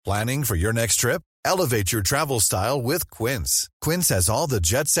Planning for your next trip? Elevate your travel style with Quince. Quince has all the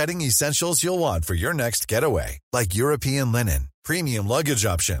jet-setting essentials you'll want for your next getaway, like European linen, premium luggage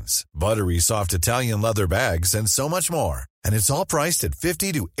options, buttery soft Italian leather bags, and so much more. And it's all priced at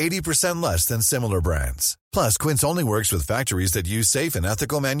 50 to 80% less than similar brands. Plus, Quince only works with factories that use safe and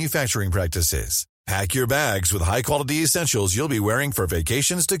ethical manufacturing practices. Pack your bags with high-quality essentials you'll be wearing for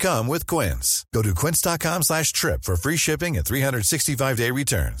vacations to come with Quince. Go to quince.com/trip for free shipping and 365-day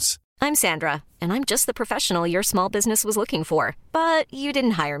returns. I'm Sandra, and I'm just the professional your small business was looking for. But you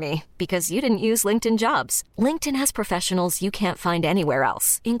didn't hire me because you didn't use LinkedIn Jobs. LinkedIn has professionals you can't find anywhere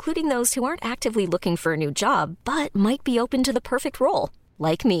else, including those who aren't actively looking for a new job, but might be open to the perfect role,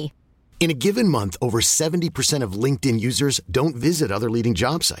 like me. In a given month, over 70% of LinkedIn users don't visit other leading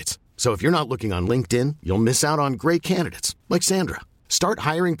job sites. So if you're not looking on LinkedIn, you'll miss out on great candidates like Sandra. Start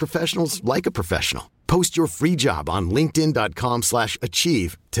hiring professionals like a professional. Post your free job on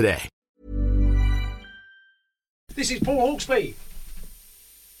linkedin.com/achieve today. This is Paul Hawksby.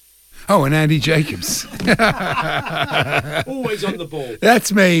 Oh, and Andy Jacobs. Always on the ball.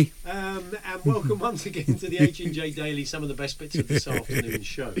 That's me. And welcome once again to the H&J Daily, some of the best bits of this afternoon's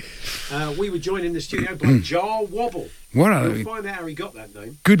show. We were joined in the studio by Jar Wobble. We'll find out how he got that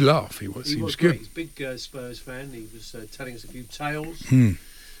name. Good laugh he was. He was good. He's a big Spurs fan. He was telling us a few tales.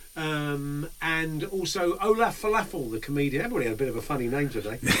 And also Olaf Falafel, the comedian. Everybody had a bit of a funny name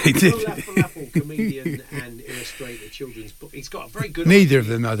today. He did. Olaf Falafel, comedian and illustrator, children's book. He's got a very good... Neither of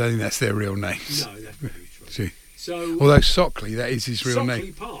them, I don't think that's their real names. No, that's very true. So, although Sockley, that is his real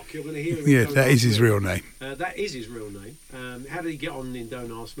name. Sockley Park, you're going to hear him. Yeah, that is his real name. That is his real name. How did he get on in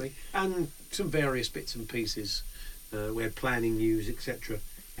Don't Ask Me? And some various bits and pieces. We had planning news, etc.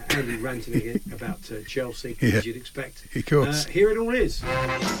 Andy ranting again about Chelsea, as you'd expect. Of course. Here it all is.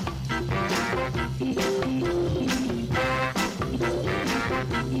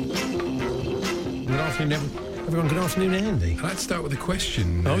 Good afternoon, everyone. Good afternoon, Andy. I'd like to start with a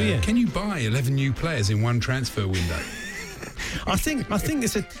question. Oh, yeah. Can you buy 11 new players in one transfer window? I think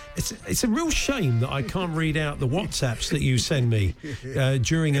it's a real shame that I can't read out the WhatsApps that you send me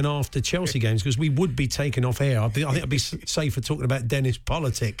during and after Chelsea games, because we would be taken off air. I think I'd be safer talking about Dennis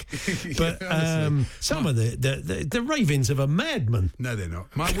Politic. But some of the ravings of a madman. No, they're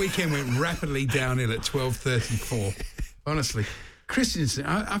not. My weekend went rapidly downhill at 12:34. Honestly, Christensen,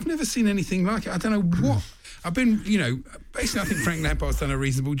 I've never seen anything like it. I don't know what. I've been, basically I think Frank Lampard's done a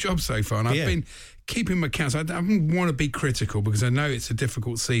reasonable job so far, and I've been keeping my counts. I don't want to be critical because I know it's a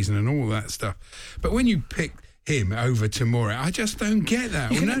difficult season and all that stuff. But when you pick him over Tomori, I just don't get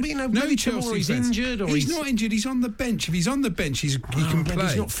that. No, Chelsea injured, or he's not injured. He's on the bench. If he's on the bench, he can play.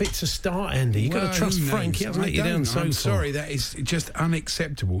 He's not fit to start, Andy. You've got to trust Frank. He hasn't let you down so far. I'm sorry, that is just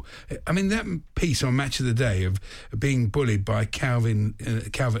unacceptable. I mean, that piece on Match of the Day of being bullied by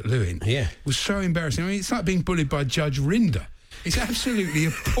Calvert-Lewin was so embarrassing. I mean, it's like being bullied by Judge Rinder. It's absolutely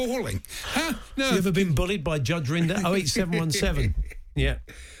appalling. No. You ever been bullied by Judge Rinder? 08717. Yeah.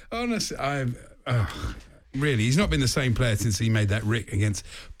 Honestly, really, he's not been the same player since he made that rick against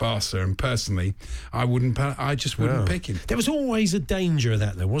Barca, and personally, I just wouldn't pick him. There was always a danger of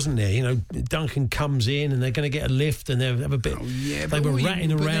that, though, wasn't there? Duncan comes in and they're going to get a lift and they'll have a bit... they were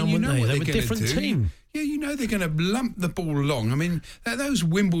ratting around, weren't they? They were a different team. Yeah, they're going to lump the ball long. I mean, those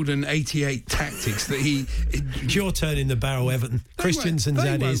Wimbledon 88 tactics that he... It's your turn in the barrel, Everton. Christensen's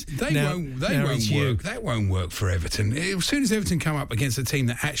that is. They won't work. That won't work for Everton. As soon as Everton come up against a team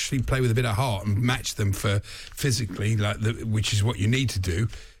that actually play with a bit of heart and match them for physically, which is what you need to do,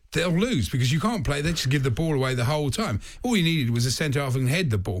 they'll lose because you can't play. They just give the ball away the whole time. All you needed was a centre-half and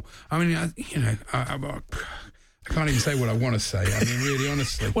head the ball. I mean, I can't even say what I want to say. I mean, really,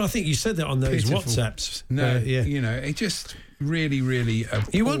 honestly. Well, I think you said that on those WhatsApps. No, it just really, really...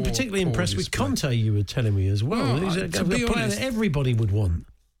 You weren't particularly impressed with Conte, you were telling me as well. He's a player that everybody would want.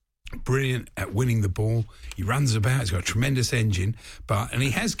 Brilliant at winning the ball. He runs about. He's got a tremendous engine. And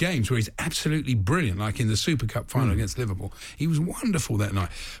he has games where he's absolutely brilliant, like in the Super Cup final against Liverpool. He was wonderful that night.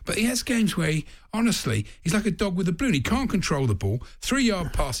 But he has games where he's like a dog with a balloon. He can't control the ball.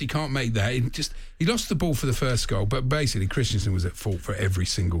 3-yard pass, he can't make that. He lost the ball for the first goal, but basically Christensen was at fault for every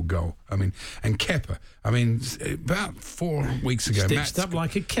single goal. I mean, and Kepa. I mean, about 4 weeks ago, stitched up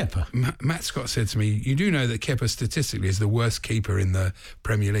like a Kepa. Matt Scott said to me, "You do know that Kepa statistically is the worst keeper in the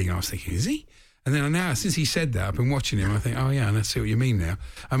Premier League." And I was thinking, is he? And then now, since he said that, I've been watching him. I think, oh yeah, and I see what you mean now.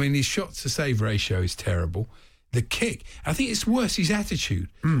 I mean, his shot to save ratio is terrible. the kick. I think it's worse his attitude.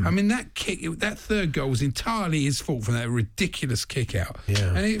 I mean, that kick, that third goal was entirely his fault for that ridiculous kick out.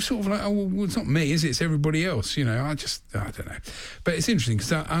 Yeah. And it's sort of like, oh, well, it's not me, is it? It's everybody else, I don't know. But it's interesting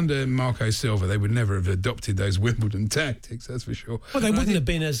because under Marco Silva, they would never have adopted those Wimbledon tactics, that's for sure. Well, there wouldn't have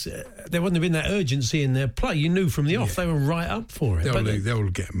been that urgency in their play. You knew from the off they were right up for it. They'll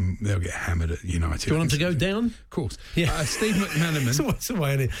get hammered at United. Do you want them to go down? Of course. Yeah. Steve McManaman. What's the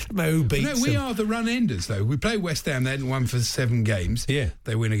way who beats No, we them? are the run enders, though. We play West Ham, they hadn't won for 7 games. Yeah.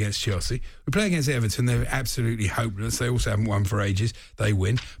 They win against Chelsea. We play against Everton, they're absolutely hopeless. They also haven't won for ages. They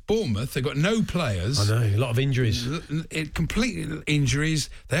win. Bournemouth, they've got no players. I know, a lot of injuries. Complete injuries.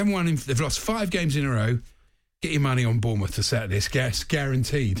 They haven't won. They've lost 5 games in a row. Get your money on Bournemouth for Saturday. It's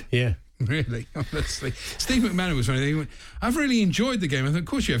guaranteed. Yeah. Really, honestly. Steve McManaman was funny. He went, I've really enjoyed the game. I thought, of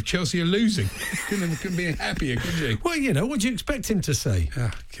course you have. Chelsea are losing. couldn't be happier, could you? Well, what do you expect him to say?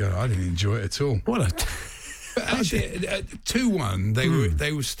 Oh, God, I didn't enjoy it at all. What a... But actually, 2-1,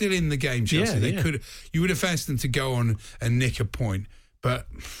 they were still in the game, Chelsea. You would have asked them to go on and nick a point, but...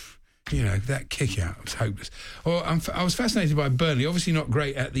 that kick out was hopeless. I was fascinated by Burnley. Obviously not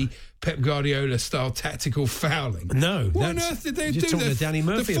great at the Pep Guardiola style tactical fouling. No. What on earth did they do? Talking to Danny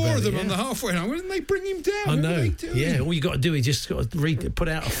Murphy the 4 of them on the halfway line. Why didn't they bring him down? I know. What were they doing? Yeah, all you got to do is just got to put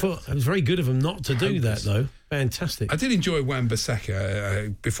out a foot. It was very good of them not to do that, though. Fantastic. I did enjoy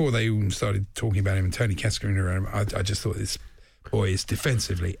Wan-Bissaka. Before they even started talking about him and Tony Cascarino around him, I just thought this boy is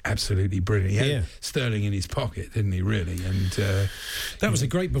defensively absolutely brilliant. He had Sterling in his pocket, didn't he, really? And that was a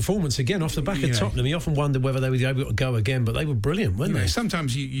great performance again off the back of Tottenham. He often wondered whether they would be able to go again, but they were brilliant, weren't they?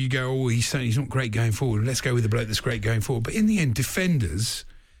 Sometimes you go, oh, he's not great going forward. Let's go with the bloke that's great going forward. But in the end, defenders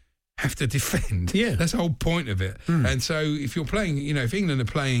have to defend. Yeah. That's the whole point of it. And so if you're playing, if England are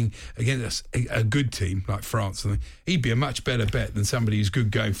playing against a good team like France, he'd be a much better bet than somebody who's good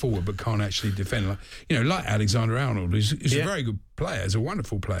going forward but can't actually defend. Like Alexander-Arnold, who's a very good player, is a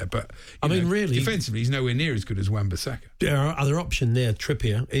wonderful player, but really, defensively he's nowhere near as good as Wan-Bissaka. Our other option there,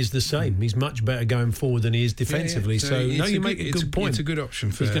 Trippier, is the same. He's much better going forward than he is defensively. You make a good point. It's a good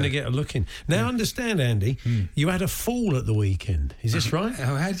option for... He's going to get a look in. Now, understand, Andy, you had a fall at the weekend. Is this right?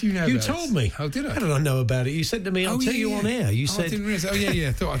 How do you know? You told me. Oh, did I? How did I know about it? You said to me, I'll tell you on air. You said... I didn't realise. Oh, yeah.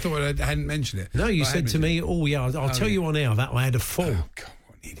 I thought I hadn't mentioned it. No, you said to me, I'll tell you on air that I had a fall. Oh, God.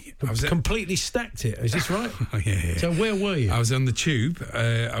 Idiot. I was completely stacked it. Is this right? Oh, yeah. So where were you? I was on the tube.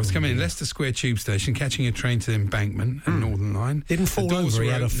 I was coming in Leicester Square tube station, catching a train to the Embankment and Northern Line. Didn't fall over, he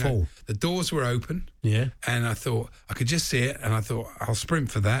had a fall. No, the doors were open. Yeah. And I thought, I could just see it, and I thought, I'll sprint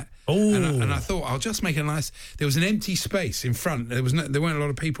for that. Oh. And I thought, I'll just make a nice... There was an empty space in front. There weren't a lot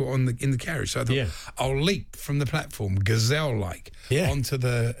of people in the carriage, so I thought, I'll leap from the platform, gazelle-like, onto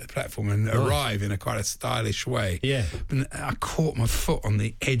the platform and arrive in quite a stylish way. Yeah. And I caught my foot on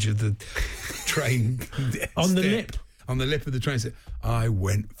the edge of the train. On the lip? On the lip of the train set. I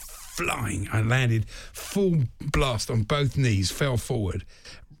went flying. I landed full blast on both knees, fell forward.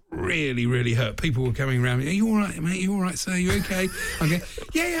 Really, really hurt. People were coming around me. Are you all right, mate? Are you all right, sir? Are you okay? I'm going,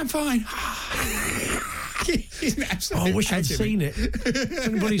 yeah, I'm fine. I wish I'd seen it. If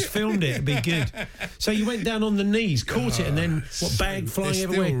anybody's filmed it, it'd be good. So you went down on the knees, caught it, and then bag flying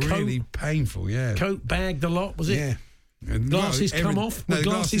everywhere? It's still really painful, yeah. Coat bagged a lot, was it? Yeah. Glasses come off? Were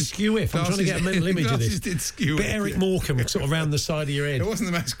glasses skew if? I'm trying to get a mental image of this. Glasses did skew Bit Eric Morecambe sort of round the side of your head. It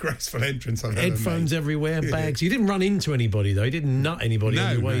wasn't the most graceful entrance I've ever made. Headphones everywhere, bags. You didn't run into anybody, though. You didn't nut anybody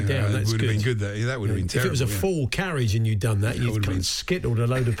on your way down. That's good. That would have been good. That would have been terrible. If it was a full carriage and you'd done that, you'd kind of skittled a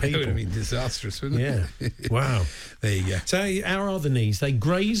load of people. It would have been disastrous, wouldn't it? Yeah. Wow. There you go. So how are the knees? They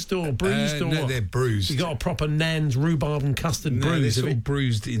grazed or bruised or no, what? they're bruised. You got a proper Nan's rhubarb and custard bruise? They're all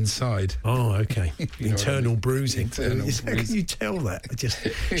bruised inside. Oh, okay. Internal bruising. Internal How bruising. can you tell that?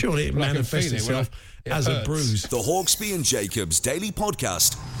 Surely it manifests itself as a bruise. The Hawksbee and Jacobs Daily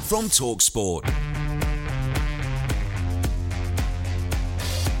Podcast from TalkSport.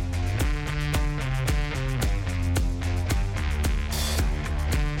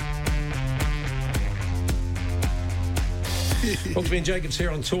 Hawksbee and Jacobs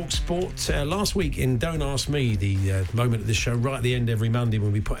here on TalkSport. Last week in Don't Ask Me, the moment of the show, right at the end every Monday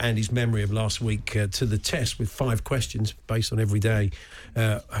when we put Andy's memory of last week to the test with 5 questions based on every day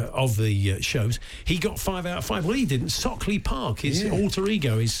of the shows. He got 5 out of 5. Well, he didn't. Sockley Park, his alter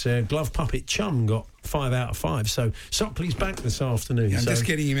ego, his glove puppet chum, got 5 out of 5. So Sockley's back this afternoon. I'm just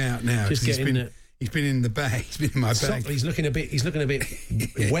getting him out now. Just getting He's been in the bag. He's been in my bag. He's looking a bit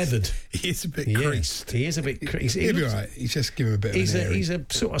weathered. He is a bit creased. He is a bit creased. He'll be all right. He's just give him a bit of an airing. He's a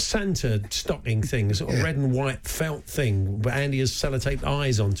sort of Santa stocking thing, a sort of red and white felt thing, but Andy has sellotaped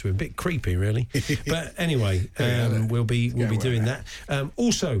eyes onto him. A bit creepy, really. But anyway, we'll be doing that.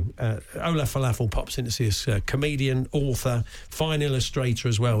 Also, Ola Falafel pops in to see us, comedian, author, fine illustrator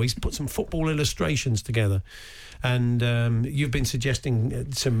as well. He's put some football illustrations together. And you've been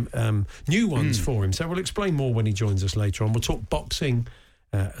suggesting some new ones for him. So we'll explain more when he joins us later on. We'll talk boxing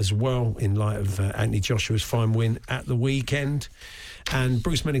as well in light of Anthony Joshua's fine win at the weekend. And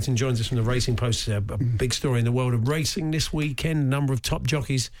Bruce Millington joins us from the Racing Post. A big story in the world of racing this weekend. A number of top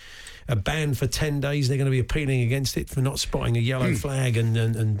jockeys are banned for 10 days. They're going to be appealing against it for not spotting a yellow flag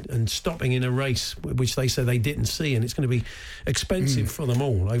and stopping in a race, which they say they didn't see. And it's going to be expensive for them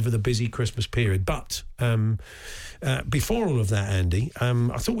all over the busy Christmas period. But before all of that, Andy,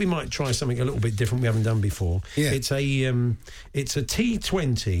 I thought we might try something a little bit different we haven't done before. Yeah. It's a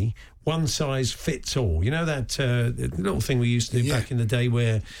T20 one size fits all. You know that little thing we used to do back in the day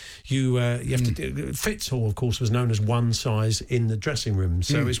where you have to do, fits all, of course, was known as one size in the dressing room.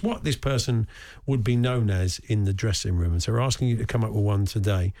 So it's what this person would be known as in the dressing room. And so we're asking you to come up with one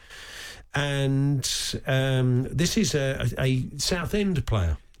today. And this is a Southend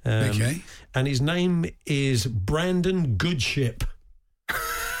player. Okay. And his name is Brandon Goodship.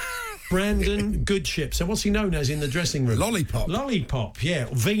 Brandon Goodship. So what's he known as in the dressing room? Lollipop. Lollipop, yeah.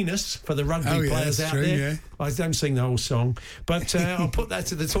 Venus for the rugby players out there. Yeah. I don't sing the whole song, but I'll put that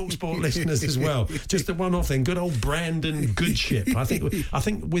to the TalkSport listeners as well. Just the one-off thing. Good old Brandon Goodship. I think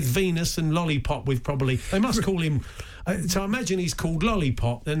with Venus and Lollipop, they must call him. So I imagine he's called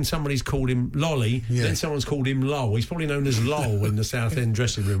Lollipop, then somebody's called him Lolly, then someone's called him Lol. He's probably known as Lol in the Southend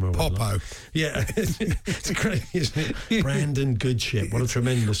dressing room. Or Popo. Yeah. It's great, isn't it? Brandon Goodship. What a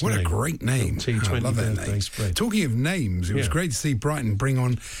tremendous name. What a great name. T20 I love that name. Spread. Talking of names, it was great to see Brighton bring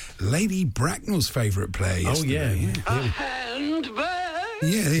on Lady Bracknell's favourite player yesterday. Oh, yeah. A handbag.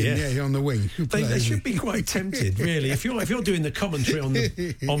 Yeah, on the wing. They should be quite tempted, really. If you're doing the commentary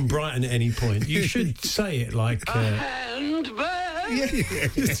on Brighton at any point, you should say it like handbag.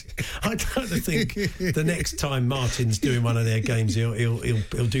 I don't think the next time Martin's doing one of their games, he'll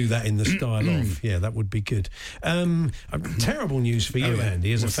do that in the style of that would be good. Terrible news for you,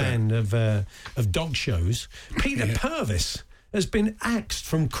 Andy, as a fan of dog shows. Peter Purvis has been axed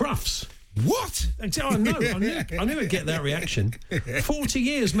from Crufts. What? I know. I knew I'd get that reaction. 40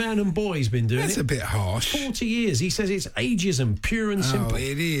 years, man and boy, he's been doing That's a bit harsh. 40 years. He says it's ageism, pure and simple. Oh,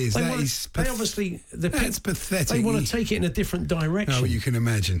 it is. That's pathetic. They want to take it in a different direction. Oh, you can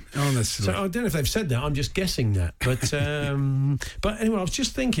imagine. Honestly. So I don't know if they've said that. I'm just guessing that. But anyway, I was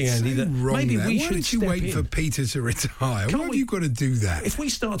just thinking, Andy, that maybe we should. Why did you wait for Peter to retire? Why have you got to do that? If we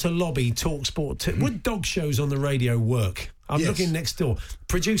start to lobby TalkSport, would dog shows on the radio work? I'm looking next door.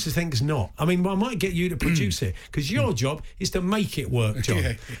 Producer thinks not. I mean, I might get you to produce it because your job is to make it work,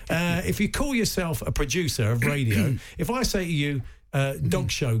 John. If you call yourself a producer of radio, if I say to you,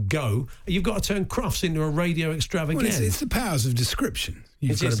 dog show, go, you've got to turn Crufts into a radio extravaganza. Well, it's the powers of description.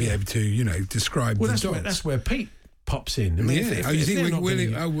 You've got to be able to, describe the dogs. That's where Pete pops in. I mean,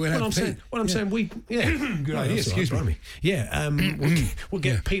 I'm saying we. Good idea. Excuse me. Yeah, we'll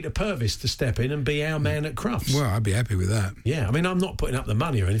get Peter Purvis to step in and be our man at Crufts. Well, I'd be happy with that. Yeah, I mean, I'm not putting up the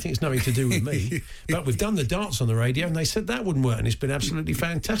money or anything. It's nothing to do with me. But we've done the darts on the radio, and they said that wouldn't work, and it's been absolutely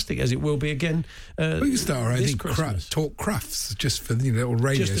fantastic, as it will be again. We can start, I think, Talk Crufts, just for the little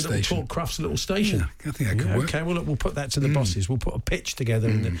radio station. Just a little Talk Crufts little station. Yeah, I think that could work. Okay, well, look, we'll put that to the bosses. We'll put a pitch together,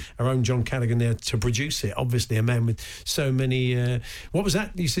 and our own John Callaghan there to produce it. Obviously, a man with so many. What was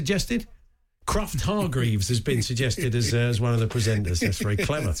that you suggested? Croft Hargreaves has been suggested as one of the presenters. That's very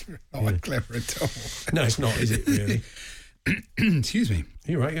clever. That's not clever at all. No, it's not, is it, really? Excuse me.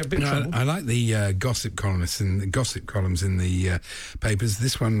 You're right, a bit trouble. I like the gossip columnists and the gossip columns in the papers.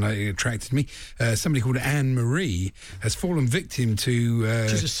 This one attracted me. Somebody called Anne Marie has fallen victim to...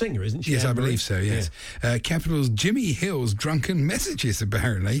 She's a singer, isn't she? Yes, Anne I Marie? believe so, yes. Yeah. Capital's Jimmy Hill's drunken messages,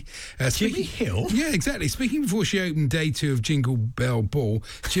 apparently. Jimmy Hill? Yeah, exactly. Speaking before she opened day 2 of Jingle Bell Ball,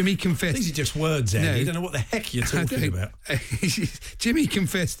 Jimmy confessed... These are just words, Andy. You don't know what the heck you're talking about. Jimmy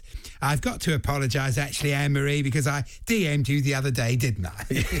confessed, I've got to apologise, actually, Anne Marie, because I DM'd you the other day, didn't I?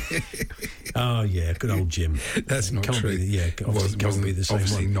 Oh, yeah, good old Jim. That's not can't true. Obviously can't be the same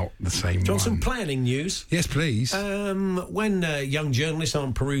obviously one. not the same Do you want one. some planning news? Yes, please. When young journalists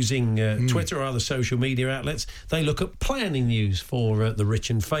aren't perusing Twitter or other social media outlets, they look at planning news for the rich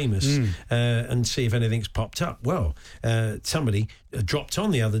and famous and see if anything's popped up. Well, somebody dropped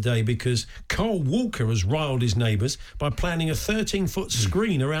on the other day because Carl Walker has riled his neighbours by planning a 13-foot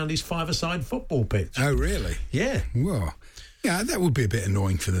screen around his five-a-side football pitch. Oh, really? Yeah. Well, yeah, that would be a bit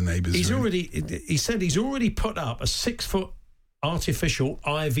annoying for the neighbours. He said he's already put up a 6-foot artificial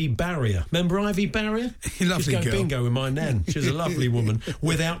ivy barrier. Remember Ivy Barrier? Lovely She's girl. bingo with my nan. She was a lovely woman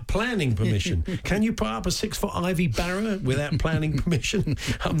without planning permission. Can you put up a 6-foot ivy barrier without planning permission?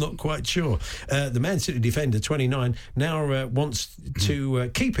 I'm not quite sure. The Man City defender, 29, now wants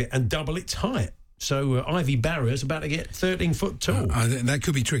to keep it and double its height. So Ivy Barrier's about to get 13-foot tall. That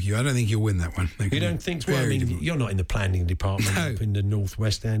could be tricky. I don't think you'll win that one. You don't think so? Well, I mean, you're not in the planning department up in the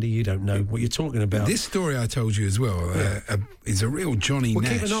northwest, Andy. You don't know what you're talking about. This story I told you as well is a real Johnny We'll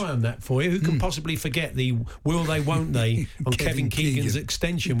Nash. keep an eye on that for you. Who can possibly forget the will they, won't they on Kevin Keegan's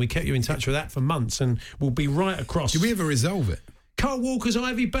extension? We kept you in touch with that for months and we'll be right across. Did we ever resolve it? Carl Walker's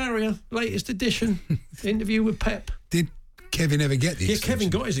Ivy Barrier, latest edition, interview with Pep. Did Kevin ever get the extension? Yeah, Kevin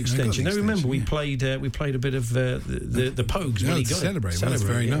got his extension. Now, remember, we played a bit of the Pogues when he got celebrate. it. Well, that's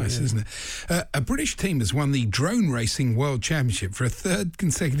very nice, isn't it? A British team has won the Drone Racing World Championship for a third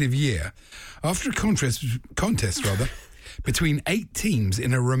consecutive year after a contest between 8 teams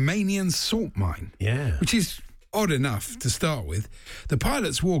in a Romanian salt mine. Yeah. Which is odd enough to start with. The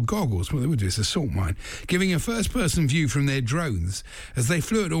pilots wore goggles, well, they would do, it's a salt mine, giving a first-person view from their drones as they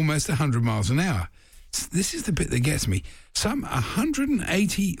flew at almost 100 miles an hour. This is the bit that gets me. Some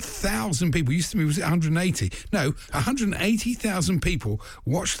 180,000 people, used to be, was it 180? No, 180,000 people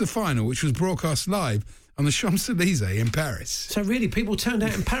watched the final, which was broadcast live on the Champs-Élysées in Paris. So really, people turned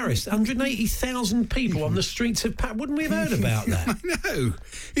out in Paris. 180,000 people on the streets of Paris. Wouldn't we have heard about that? I know.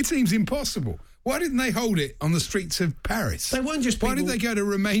 It seems impossible. Why didn't they hold it on the streets of Paris? They weren't just Why people... did they go to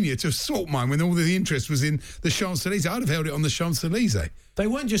Romania to a salt mine when all the interest was in the Champs-Élysées? I'd have held it on the Champs-Élysées. They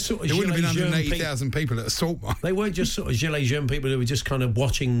weren't just sort of There wouldn't have been gilets jaunes 180,000 people at a salt mine. They weren't just sort of gilets jaunes people who were just kind of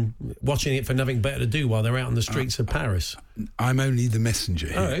watching it for nothing better to do while they're out on the streets of Paris. I'm only the messenger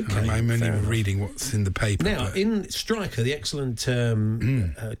here. Oh, okay. I'm only Fair reading what's in the paper. Now, in Striker, the excellent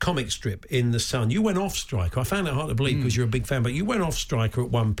comic strip in The Sun, you went off Striker. I found it hard to believe because you're a big fan, but you went off Striker at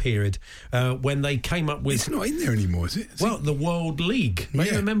one period when they came up with... It's not in there anymore, is it? The World League. Do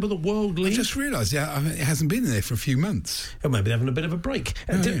you remember the World League? I just realised, it hasn't been there for a few months. Oh, maybe they're having a bit of a break.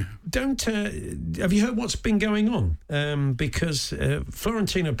 Have you heard what's been going on? Because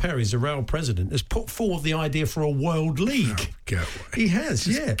Florentino Perez, the Real president, has put forward the idea for a World League. Oh, go away. He has,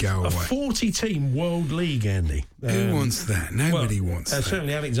 Go away. A 40-team World League, Andy. Who wants that? Nobody wants that.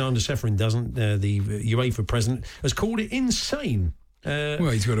 Certainly Alexander Seferin doesn't. The UEFA president has called it insane.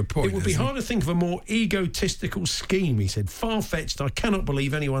 Well, he's got a point. It would be hard to think of a more egotistical scheme, he said. Far-fetched. I cannot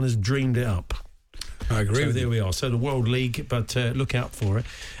believe anyone has dreamed it up. I agree. So there we are. So the World League, but look out for it.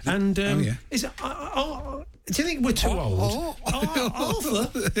 And is it? Do you think we're too old? Arthur,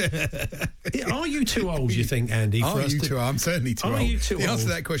 are you too old? Do you think, Andy? Are you too old? I'm certainly too old. Are you too old? The answer to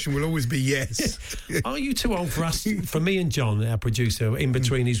that question will always be yes. Are you too old for us? For me and John, our producer, in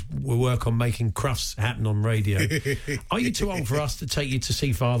between his work on making crufts happen on radio, are you too old for us to take you to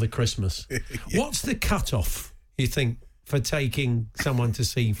see Father Christmas? What's the cut-off, you think, for taking someone to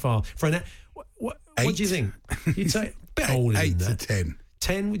see Father? What do you think? You'd say a bit older than that. 8 to 10.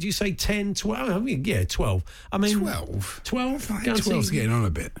 10, would you say 10, 12? I mean, yeah, 12. I mean, 12? 12? I think 12's getting on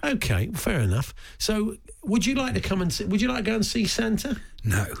a bit. Okay, fair enough. So, would you like to come and would you like to go and see Santa?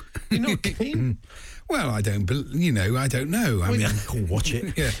 No. You're not keen? Well, I don't know. I mean, I'll watch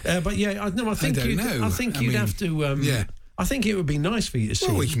it. Yeah. But yeah, I think don't know. I think you'd have to. Yeah. I think it would be nice for you to see.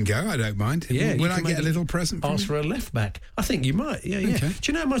 Well, we can go. I don't mind. Yeah, Will I get a little present from ask you? for a left back? I think you might. Yeah, yeah. Okay. Do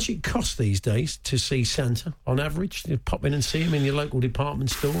you know how much it costs these days to see Santa on average? You pop in and see him in your local department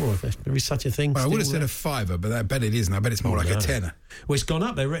store, or if there is such a thing. Well, I would have still said a fiver, but I bet it isn't. I bet it's more like a tenner. Well, it's gone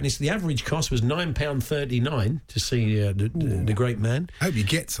up. They reckon the average cost was £9.39 to see the great man. I hope you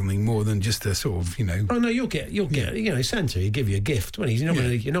get something more than just a sort of, Oh no, you'll get. Santa, he'll give you a gift. Well, you're not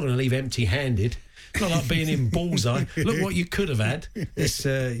going to leave empty-handed. Not like being in Bullseye. Look what you could have had. This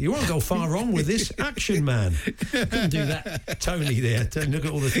you won't go far wrong with this Action Man. Couldn't do that, Tony. There, look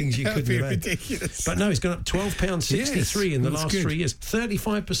at all the things you couldn't have had. Ridiculous. But no, it's gone up £12.63 in the last 3 years.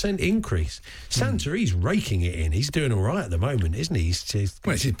 35% increase. Santa, he's raking it in. He's doing all right at the moment, isn't he? He's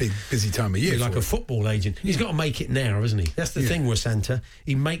Well, it's a big, busy time of year. like for a him. football agent. He's got to make it now, isn't he? That's the thing with Santa.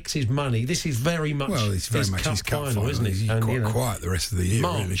 He makes his money. This is very much It's very much his cup final, isn't it? He's And, quite you know, quiet the rest of the year.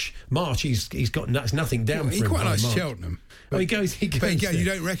 Really. March. He's got nothing down for He him. quite by likes March. Cheltenham. Oh, he goes. But you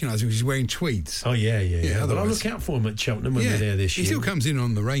don't recognise him because he's wearing tweeds. Oh yeah. But I'll otherwise- look out for him at Cheltenham when we're there this He year. still comes in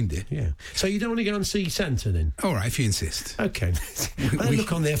on the reindeer. Yeah. So you don't want to go and see Santa then? All right, if you insist. Okay. That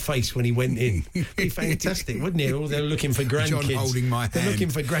look on their face when he went in. Be fantastic, wouldn't it? Oh, they're looking for grandkids. John holding my They're hand. looking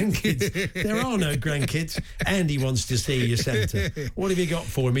for grandkids. There are no grandkids. Andy wants to see you, Santa. What have you got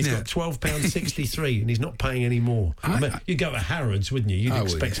for him? He's got £12.63 and he's not paying any more. You'd go to Harrods, wouldn't you? You'd I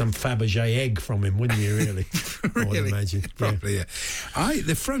expect would. some Fabergé egg from him, wouldn't you, really? I would imagine. Probably, yeah.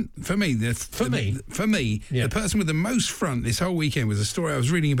 The person with the most front this whole weekend was a story I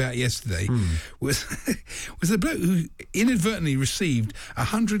was reading about yesterday. Was the bloke who inadvertently received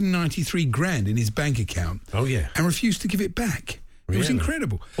 193 grand in his bank account. Oh, yeah. And refused to give it back. It was Really?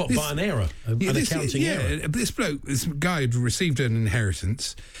 incredible. What, by an error? An accounting error? This guy had received an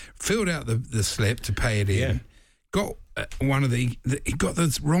inheritance, filled out the slip to pay it in, got he got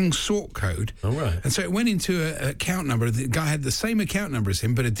the wrong sort code. Oh, right. And so it went into an account number. The guy had the same account number as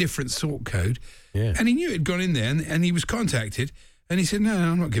him, but a different sort code. Yeah. And he knew it had gone in there, and he was contacted. And he said, "No,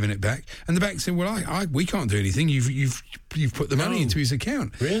 I'm not giving it back." And the bank said, "Well, we can't do anything. You've put the money into his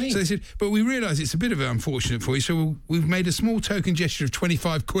account." Really? So they said, "But we realise it's a bit of an unfortunate for you, so we've made a small token gesture of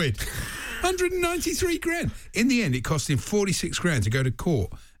 25 quid, 193 grand." In the end, it cost him 46 grand to go to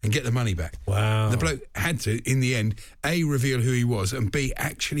court and get the money back. Wow. The bloke had to, in the end, A, reveal who he was, and B,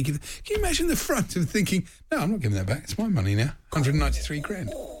 actually give. Can you imagine the front of thinking, "No, I'm not giving that back. It's my money now. 193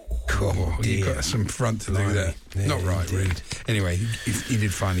 grand." You've got some front to do that. Yeah, Not right, indeed. really. Anyway, he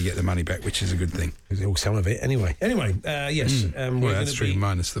did finally get the money back, which is a good thing. Some of it, anyway. Yes. Well, that's true,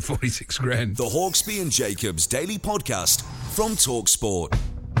 minus the 46 grand. The Hawksbee and Jacobs Daily Podcast from TalkSport.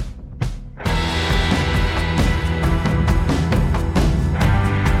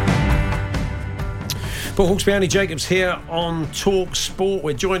 Paul Hawksbee, Andy Jacobs here on Talk Sport.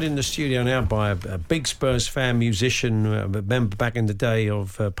 We're joined in the studio now by a big Spurs fan, musician, a member back in the day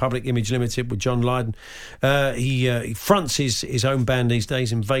of Public Image Limited with John Lydon. He fronts his own band these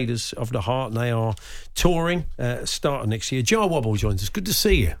days, Invaders of the Heart, and they are touring starting next year. Joe Wobble joins us. Good to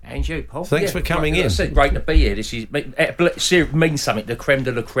see you. And you, Paul. Thanks for coming in. It's great to be here. This means something. The creme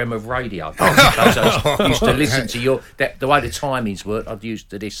de la creme of radio. I used to listen to the way the timings worked. I'd used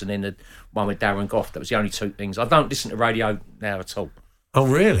to listen in the one with Darren Goff. That was the only two things. I don't listen to radio now at all. Oh,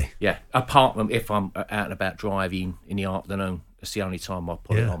 really? Yeah, apart from if I'm out and about driving in the afternoon. That's the only time I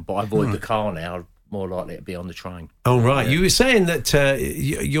put it on. But I avoid the car now. I'm more likely to be on the train. Oh, right. You were saying that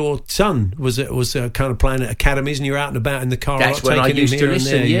your son was kind of playing at academies and you're out and about in the car. That's when I used to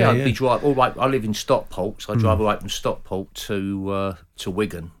listen. I'd be driving. All right, I live in Stockport, so I drive away from Stockport to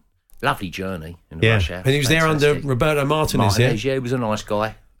Wigan. Lovely journey in the rush hour. And he was there under Roberto Martinez, yeah, he was a nice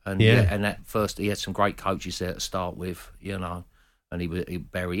guy. And and at first he had some great coaches there to start with, and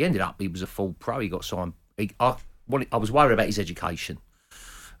he ended up, he was a full pro. He got signed. I was worried about his education,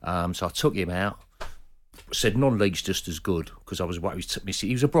 so I took him out. Said non-league's just as good because I was worried.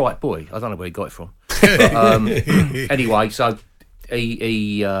 He was a bright boy. I don't know where he got it from. But, anyway, so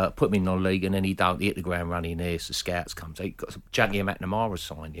he put him in non-league, and then he hit the ground running there. So the scouts come. So he got Jackie McNamara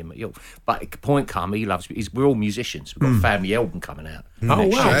signed him. But the point come, we're all musicians. We've got a family album coming out. Oh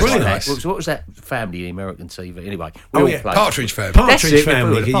wow, brilliant! Nice. What was that family in American TV? Anyway, we all play. Partridge Family. Partridge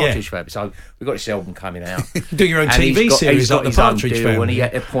Family, the Partridge Family. So we've got this album coming out. Do your own And TV he's series got like the his own Partridge deal, Family. and he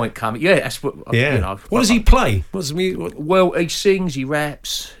had a point coming. Yeah, that's what. What does he play? Well, he sings, he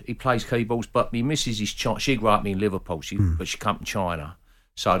raps, he plays keyboards. But my missus is she grew up in Liverpool, but she come from China.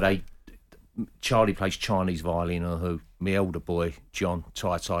 So Charlie plays Chinese violin, my elder boy, John,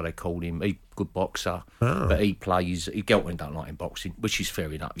 Tai, they called him. He's a good boxer, but he Geltman don't like him boxing, which is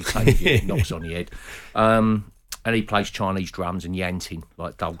fair enough. He knocks on the head. And he plays Chinese drums and yanting,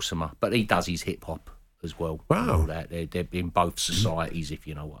 like dulcimer. But he does his hip-hop as well. Wow. All that. They're in both societies, if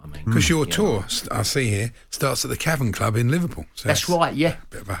you know what I mean. Because your tour, I see here, starts at the Cavern Club in Liverpool. So That's right, yeah.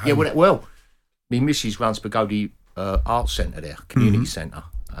 bit of a home. Yeah, well, my missus runs Pagodi Arts Centre there, community centre.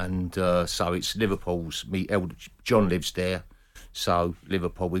 And so it's Liverpool's. John lives there. So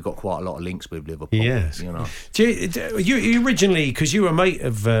Liverpool, we've got quite a lot of links with Liverpool. Yes. You know. You originally, because you were a mate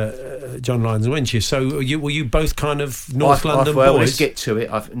of John Lyons, weren't you? So were you both kind of North London well, boys? let's get to it.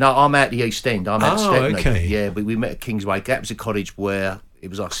 I'm out the East End. I'm out Stepney. Okay. Yeah, but we met at Kingsway. That was a college where it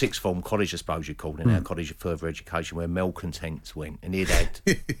was like sixth form college, I suppose you called it, our college of further education, where Mel Contents went, and he'd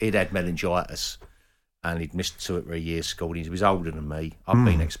had meningitis, and he'd missed 2 or 3 years school. He was older than me. I'd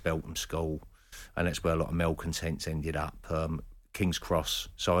been expelled from school, and that's where a lot of Mel Contents ended up. King's Cross.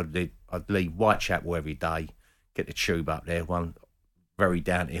 So I'd leave Whitechapel every day, get the tube up there, one very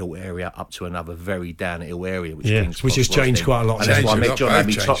down-hill area up to another very down-hill area, which has changed quite a lot. And that's why I met John, had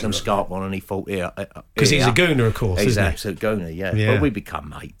me Tottenham scarf on, and he thought, because he's a gooner, of course. He's isn't an he? absolute gooner, yeah. But we become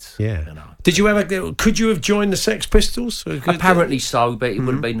mates. Yeah. You know. Did you ever? Could you have joined the Sex Pistols? Apparently so, but it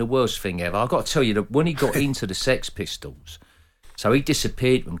would have been the worst thing ever. I've got to tell you that when he got into the Sex Pistols, so he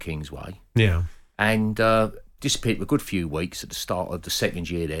disappeared from Kingsway. Yeah. And disappeared for a good few weeks at the start of the second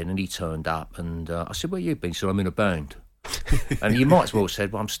year then, and he turned up, and I said, where you been? So I'm in a band. And you might as well have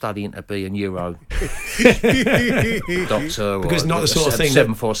said, well, I'm studying to be a neuro doctor. Because not the sort of thing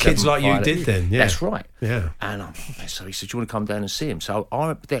that kids like you did then. Yeah. That's right. Yeah. And so he said, do you want to come down and see him? So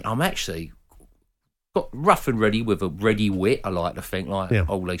I'm actually got rough and ready with a ready wit, I like to think, like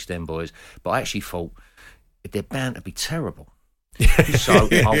old East End boys. But I actually thought, they're bound to be terrible. So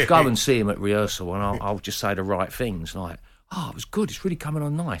I'll go and see him at rehearsal, and I'll just say the right things, like, "Oh, it was good. It's really coming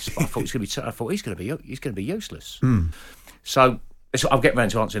on nice." But I thought he's going to be useless. So I'll get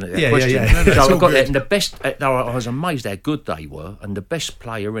round to answering that question. Yeah. So I got there, and the best. I was amazed how good they were, and the best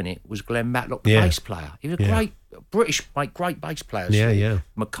player in it was Glenn Matlock, the bass player. He was a great British, great bass player. Yeah.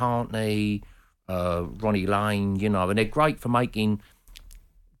 McCartney, Ronnie Lane, you know, and they're great for making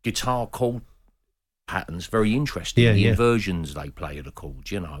guitar chord patterns very interesting. The inversions they play of the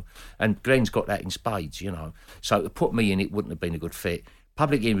chords, you know. And Glenn's got that in spades, you know. So to put me in, it wouldn't have been a good fit.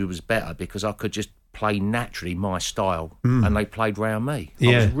 Public Enemy was better because I could just play naturally my style, and they played round me.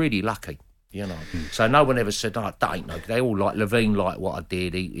 I was really lucky, you know. So no one ever said, "Oh, that ain't no." They all like Levine, liked what I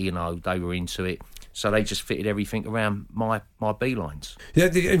did. You know, they were into it. So they just fitted everything around my beelines. Yeah,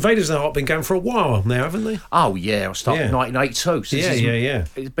 the Invaders of the Heart been going for a while now, haven't they? Oh, yeah. I started in 1982. So yeah.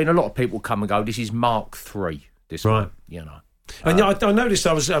 There's been a lot of people come and go. This is Mark III, this one, you know. And I noticed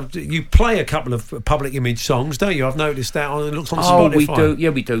you play a couple of Public Image songs, don't you? I've noticed that. It looks on Spotify. We do.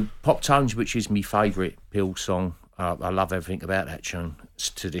 Yeah, we do. Pop Tones, which is my favourite Bill song. I love everything about that tune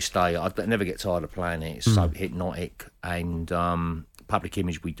to this day. I never get tired of playing it. It's so hypnotic. And Public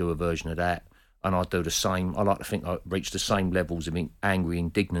Image, we do a version of that. And I do the same. I like to think I reach the same levels of angry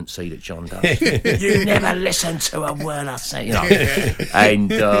indignancy that John does. You never listen to a word I say, you know.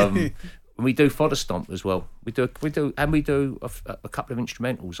 And we do Fodder Stomp as well. We do a couple of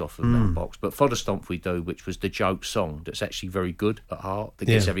instrumentals off of that box. But Fodder Stomp we do, which was the joke song that's actually very good at heart, that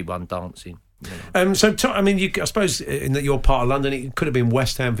gets everyone dancing. You know. I suppose in that you're part of London, it could have been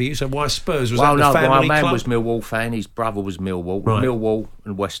West Ham for you. So why Spurs? Was that the family my man club? was Millwall fan. His brother was Millwall. Right. Millwall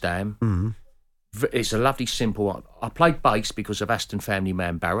and West Ham. Mm-hmm. It's a lovely, simple one. I played bass because of Aston family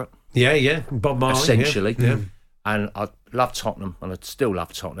man Barrett. Yeah, Bob Marley. Essentially. Yeah. And I love Tottenham, and I still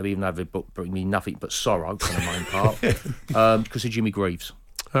love Tottenham, even though they bring me nothing but sorrow for the main part, because of Jimmy Greaves.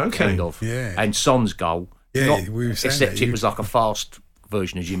 Okay. Kind of. Yeah. And Son's goal. Yeah, we were saying except that. it was like a fast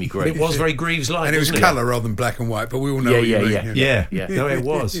version of Jimmy Greaves. It was very Greaves-like, and it was colour rather than black and white, but we all know what you mean. Yeah. No, it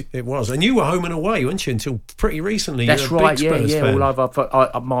was. And you were home and away, weren't you, until pretty recently? That's you were a right, big Spurs fan. all over.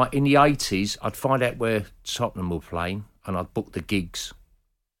 In the 80s, I'd find out where Tottenham were playing, and I'd book the gigs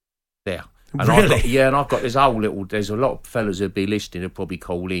there. And really? I've got this whole little. There's a lot of fellas who'd be listening who'd probably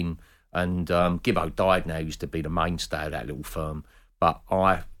call in. And Gibbo died now. He used to be the mainstay of that little firm. But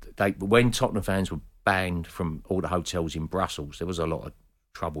when Tottenham fans were banned from all the hotels in Brussels, there was a lot of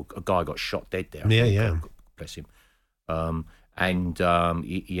trouble. A guy got shot dead there. Yeah. Bless him.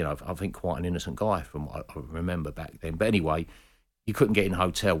 You know, I think quite an innocent guy from what I remember back then. But anyway, you couldn't get in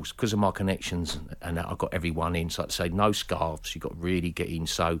hotels because of my connections, and I got everyone in. So I'd say no scarves. You got to really get in.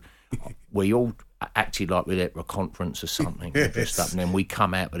 So we all acted like we were at a conference or something, dressed up, and then we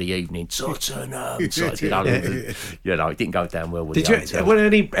come out of the evening, Tottenham. You know, it didn't go down well with the hotel. Were there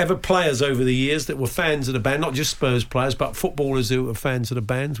any ever players over the years that were fans of the band, not just Spurs players, but footballers who were fans of the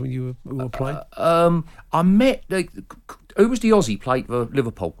bands when you were playing? I met who was the Aussie played for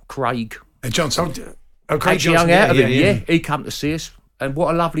Liverpool? Craig Johnson. Craig Johnson. Young out of him, yeah. He come to see us. And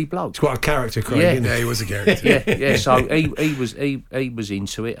what a lovely bloke! It's quite a character, Craig. Yeah, he was a character. yeah. So he was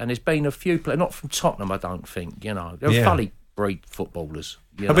into it, and there's been a few players, not from Tottenham, I don't think. You know, they're funny breed footballers.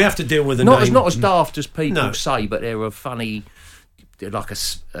 And we have to deal with the not name. not as daft as people say, but they're a funny. they're like a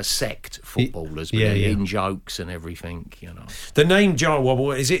sect, footballers, with their in jokes and everything, you know. The name Jar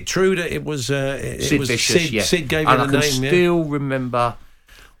Wobble, is it true that it was Sid Vicious? Sid gave it the name? I can still remember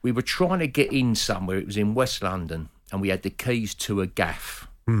we were trying to get in somewhere. It was in West London, and we had the keys to a gaff,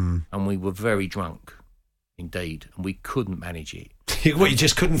 and we were very drunk, indeed, and we couldn't manage it. What, you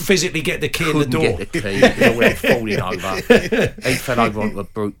just couldn't physically get the key in the door? Couldn't get the key. It all went falling over. He fell over onto a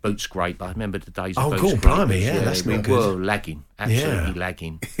boot scraper. I remember the days of boot scrapers. Oh, God, blimey, that's we not good. were lagging, absolutely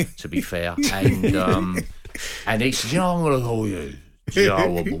lagging, to be fair. And he said, I'm going to call you Jar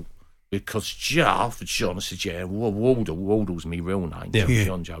Wobble. Because Jar for John, I said, Wardle's my real name,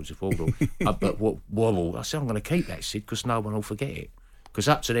 John Joseph Wardle. But Wobble, I said, I'm going to keep that, Sid, because no one will forget it. Because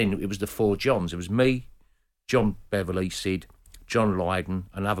up to then, it was the 4 Johns. It was me, John Beverley, Sid, John Lydon,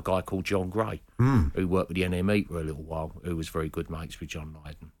 another guy called John Gray, who worked with the NME for a little while, who was very good mates with John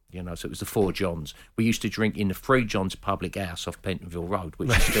Lydon. You know, so it was the 4 Johns. We used to drink in the 3 Johns public house off Pentonville Road, which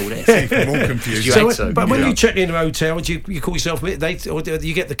is still there. More confused. But when you check into a hotel, do you call yourself, or do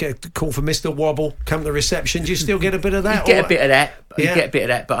you get the call for Mr. Wobble, come to the reception? Do you still get a bit of that? You get a bit of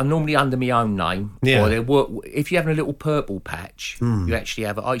that, but I'm normally under my own name. Yeah. Or if you're having a little purple patch, you actually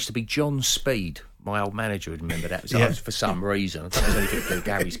have I used to be John Speed. My old manager would remember that. For some reason, I don't know if it was anything to do with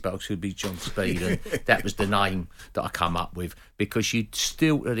Gary Spelks, who'd be John Speed, and that was the name that I come up with. Because you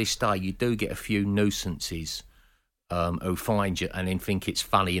still, to this day, you do get a few nuisances who find you and then think it's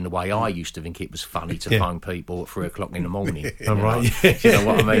funny in the way I used to think it was funny to phone people at 3 o'clock in the morning. You know? You know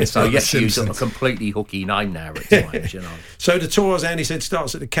what I mean? So you have to use a completely hooky name now at times, you know. So the tour, as Andy said,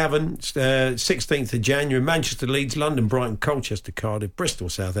 starts at the Cavern, 16th of January, Manchester, Leeds, London, Brighton, Colchester, Cardiff, Bristol,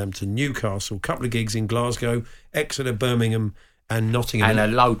 Southampton, Newcastle, a couple of gigs in Glasgow, Exeter, Birmingham and Nottingham. And a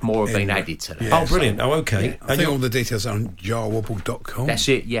load more have been added to that. Oh, brilliant. Oh, okay. Yeah. I think all the details are on jarwobble.com. That's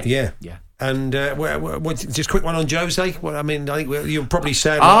it, yeah. And just a quick one on Jose. Well, I mean, I think you're probably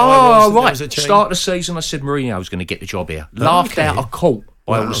sad. Right. Start of the season, I said Mourinho was going to get the job here. Laughed out of court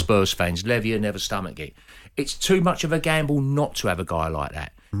by all the Spurs fans. Levy never stomach it. It's too much of a gamble not to have a guy like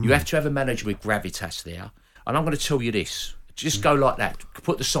that. You have to have a manager with gravitas there. And I'm going to tell you this. Just go like that.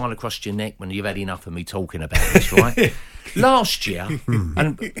 Put the sign across your neck when you've had enough of me talking about this, right? Last year,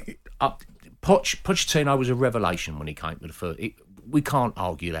 and Pochettino was a revelation when he came to the first. We can't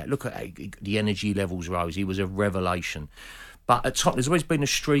argue that. Look at the energy levels rose. He was a revelation. But at top, there's always been a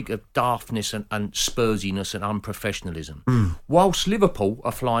streak of daftness and Spursiness and unprofessionalism. Whilst Liverpool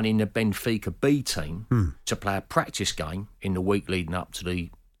are flying in the Benfica B team to play a practice game in the week leading up to the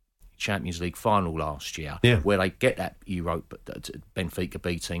Champions League final last year, where they get that Benfica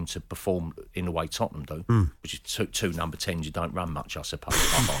B team to perform in the way Tottenham do, which is two number 10s. You don't run much, I suppose,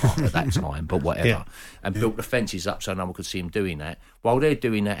 at that time, but whatever. And built the fences up so no one could see them doing that. While they're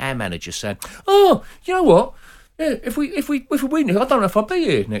doing that, our manager said, "Oh, you know what? Yeah, if we win, I don't know if I'll be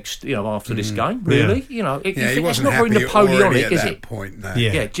here next, after this game, really. He It's wasn't not very happy Napoleonic, at is that it? point, no.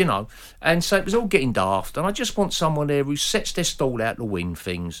 Yeah, do you know? And so it was all getting daft, and I just want someone there who sets their stall out to win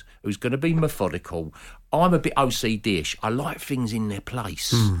things, who's going to be methodical. I'm a bit OCD-ish. I like things in their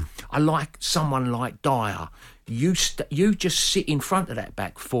place. I like someone like Dyer. You just sit in front of that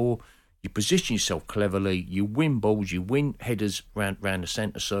back four. You position yourself cleverly. You win balls. You win headers round the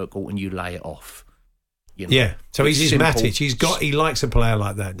centre circle, and you lay it off. Yeah, so he's his simple. Matic. He likes a player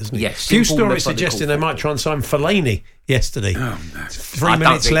like that, doesn't he? Yes. Few stories suggesting they might try and sign Fellaini yesterday. Oh, no. 3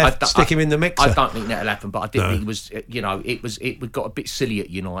 minutes left, stick him in the mixer. I don't think that'll happen, but I did think it was. It got a bit silly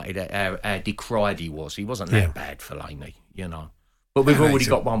at United how decried he was. He wasn't that bad, Fellaini, But we've already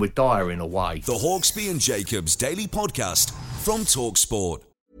got one with Dyer in a way. The Hawksbee and Jacobs Daily Podcast from TalkSport.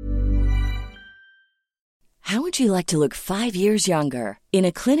 How would you like to look 5 years younger? In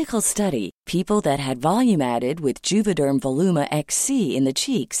a clinical study, people that had volume added with Juvederm Voluma XC in the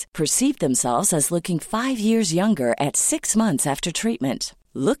cheeks perceived themselves as looking 5 years younger at 6 months after treatment.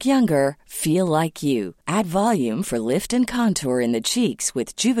 Look younger, feel like you. Add volume for lift and contour in the cheeks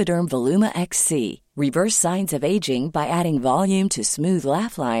with Juvederm Voluma XC. Reverse signs of aging by adding volume to smooth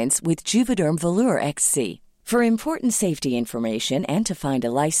laugh lines with Juvederm Volure XC. For important safety information and to find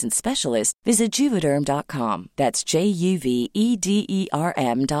a licensed specialist, visit Juvederm.com. That's JUVEDERM.com.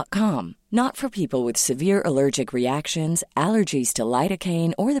 Not for people with severe allergic reactions, allergies to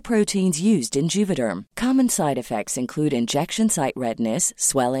lidocaine, or the proteins used in Juvederm. Common side effects include injection site redness,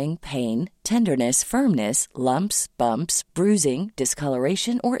 swelling, pain, tenderness, firmness, lumps, bumps, bruising,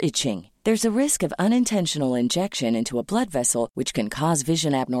 discoloration, or itching. There's a risk of unintentional injection into a blood vessel, which can cause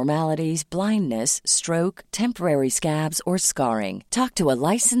vision abnormalities, blindness, stroke, temporary scabs, or scarring. Talk to a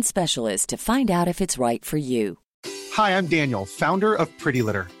licensed specialist to find out if it's right for you. Hi, I'm Daniel, founder of Pretty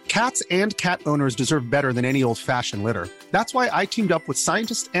Litter. Cats and cat owners deserve better than any old-fashioned litter. That's why I teamed up with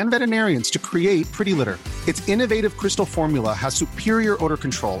scientists and veterinarians to create Pretty Litter. Its innovative crystal formula has superior odor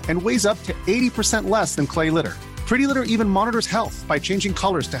control and weighs up to 80% less than clay litter. Pretty Litter even monitors health by changing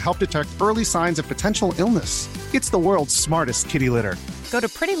colors to help detect early signs of potential illness. It's the world's smartest kitty litter. Go to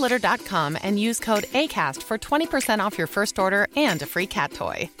prettylitter.com and use code ACAST for 20% off your first order and a free cat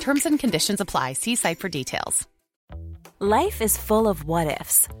toy. Terms and conditions apply. See site for details. Life is full of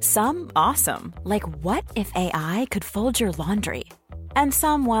what-ifs. Some awesome, like what if AI could fold your laundry? And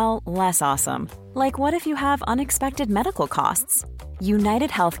some, well, less awesome, like what if you have unexpected medical costs?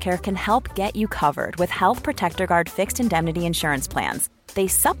 United Healthcare can help get you covered with Health Protector Guard fixed indemnity insurance plans. They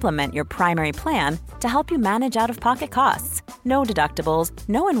supplement your primary plan to help you manage out-of-pocket costs. No deductibles,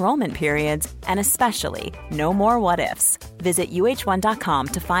 no enrollment periods, and especially no more what-ifs. Visit uh1.com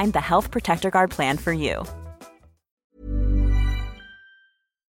to find the Health Protector Guard plan for you.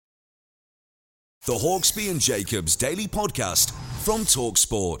 The Hawksby and Jacobs Daily Podcast from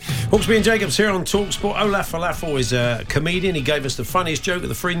TalkSport. Hawksby and Jacobs here on TalkSport. Olaf Olafur is a comedian. He gave us the funniest joke at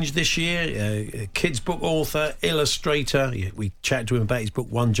the Fringe this year. A kids' book author, illustrator. We chatted to him about his book,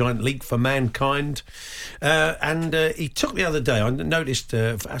 One Giant Leap for Mankind. And he took the other day, I noticed,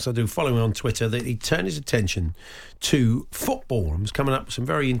 as I do following on Twitter, that he turned his attention to football and was coming up with some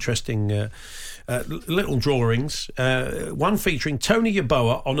very interesting little drawings. One featuring Tony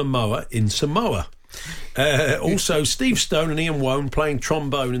Yeboah on a mower in Samoa. Also Steve Stone and Ian Woan playing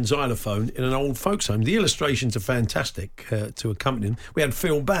trombone and xylophone in an old folks home. The illustrations are fantastic to accompany them. We had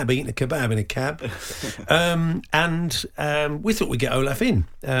Phil Babb eating a kebab in a cab. And we thought we'd get Olaf in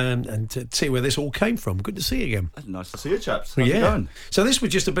and to see where this all came from. Good to see you again. Nice to see you, chaps. How's it going? So this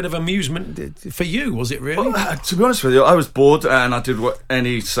was just a bit of amusement for you, was it really? Well, to be honest with you, I was bored and I did what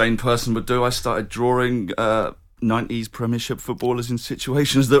any sane person would do. I started drawing 90s Premiership footballers in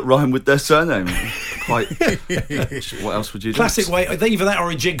situations that rhyme with their surname. Quite. What else would you do? Classic way. Either that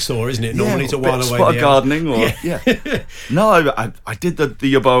or a jigsaw, isn't it? Normally to while away spot gardening or No, I did the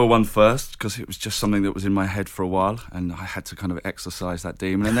Yeboah one first because it was just something that was in my head for a while, and I had to kind of exercise that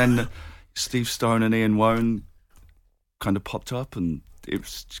demon. And then Steve Stone and Ian Woan kind of popped up, and it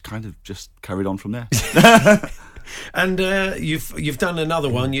was kind of just carried on from there. And you've done another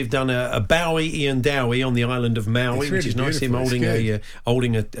one. You've done a Bowie Ian Dowie on the island of Maui, really which is nice. Him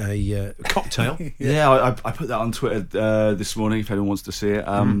holding a cocktail. Yeah, I put that on Twitter this morning. If anyone wants to see it,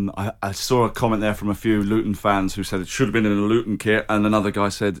 I saw a comment there from a few Luton fans who said it should have been in a Luton kit, and another guy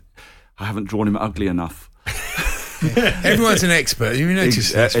said, "I haven't drawn him ugly enough." Everyone's an expert. You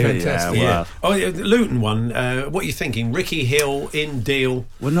notice that's fantastic. Yeah. Oh, the Luton one. What are you thinking? Ricky Hill in Deal.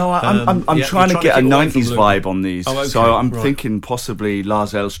 Well, no, I'm trying to get a 90s vibe on these. Oh, okay. So I'm thinking possibly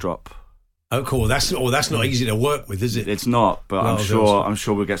Lars Elstrup. Oh, cool. That's not easy to work with, is it? It's not, but I'm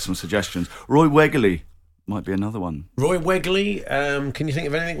sure we'll get some suggestions. Roy Wegley might be another one. Roy Wegley. Can you think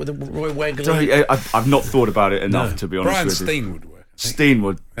of anything with Roy Wegley? Sorry, I've not thought about it enough, to be honest Brian with you. Steen would work. Steen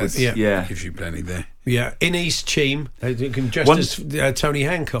would. Yeah. Gives you plenty there. Yeah, in East Cheam, as Tony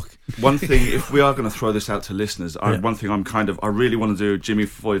Hancock. One thing, if we are going to throw this out to listeners, one thing I really want to do Jimmy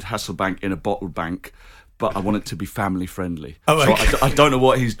Floyd Hasselbank in a bottle bank, but I want it to be family friendly. Oh, okay. So I don't know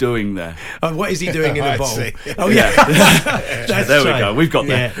what he's doing there. Oh, what is he doing in a bottle? See. Oh, yeah. There we go. We've got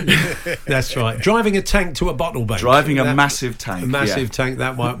that. Yeah. That's right. Driving a tank to a bottle bank. Driving a massive tank. A massive tank,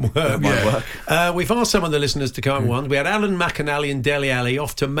 that might work. That might work. We've asked some of the listeners to come up with ones. We had Alan McAnally and Dele Alli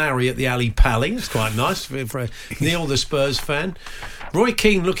off to marry at the Ali Pally. It's quite nice for Neil, the Spurs fan. Roy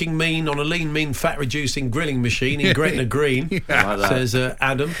Keane looking mean on a lean, mean, fat-reducing grilling machine in Gretna Green, says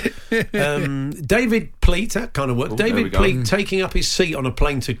Adam. David Pleat, that kind of work. David Pleat taking up his seat on a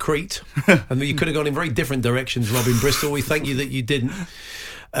plane to Crete. And you could have gone in very different directions, Robin Bristol. We thank you that you didn't.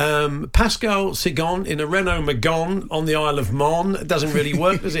 Pascal Sigon in a Renault Megane on the Isle of Man. It doesn't really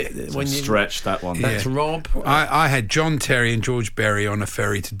work, does it? When you stretch that one. That's Rob. I had John Terry and George Berry on a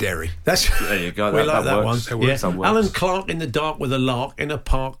ferry to Derry. There you go. We like that one. That works. Alan Clark in the dark with a lark in a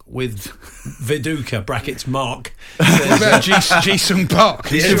park with Viduka (brackets Mark). What about Ji-Sung Park?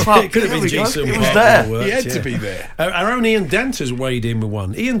 It could have been Ji-Sung Park. He was there. He had to be there. Our own Ian Danter's weighed in with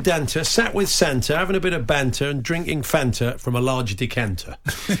one. Ian Danter sat with Santa having a bit of banter and drinking Fanta from a large decanter.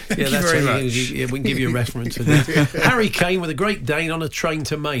 Thank you very much. We can give you a reference for that. Harry Kane with a Great Dane on a train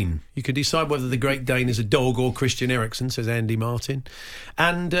to Maine. You could decide whether the Great Dane is a dog or Christian Eriksen, says Andy Martin.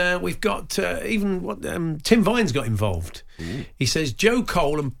 And we've got Tim Vine's got involved. Ooh. He says Joe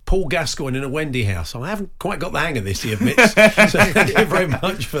Cole and Paul Gascoigne in a Wendy house. I haven't quite got the hang of this, he admits. So thank you very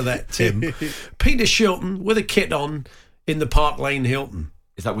much for that, Tim. Peter Shilton with a kit on in the Park Lane Hilton.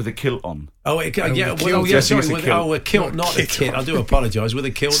 Is that with a kilt on? Sorry. A kilt, not a kit. I do apologise. With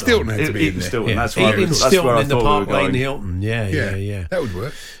a kilt Stilton on. had to be in there. Stilton, that's right. That's Stilton where I in the thought Park we were Lane going. Hilton. Yeah. That would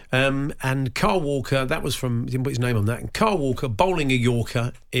work. And Carl Walker, that was from, didn't put his name on that. And Carl Walker bowling a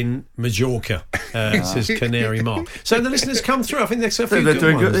Yorker in Majorca, says Canary Mark. So the listeners come through. I think there's a few They're good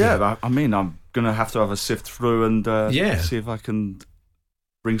doing ones. good. Yeah, I mean, I'm going to have a sift through and see if I can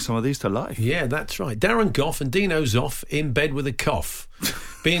bring some of these to life. Yeah, that's right. Darren Goff and Dino Zoff in bed with a cough.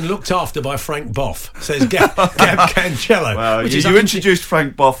 Being looked after by Frank Boff, says Gab Cancello. Well, you introduced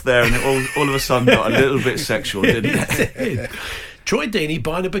Frank Boff there and it all of a sudden got a little bit sexual, didn't it? Troy Deeney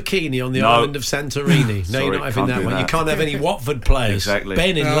buying a bikini on the island of Santorini. No, you're not having that one. You can't have any Watford players. Exactly.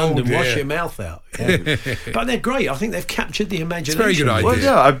 Ben in London, wash your mouth out. Yeah. But they're great. I think they've captured the imagination. It's a very good idea. Well,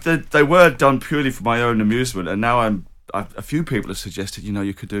 yeah, they were done purely for my own amusement, and now a few people have suggested,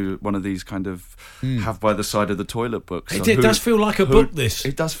 you could do one of these kind of have by the side of the toilet books. It does feel like a book, this.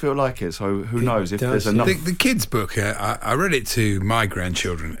 It does feel like it, so who knows if there's enough. The kids' book, I read it to my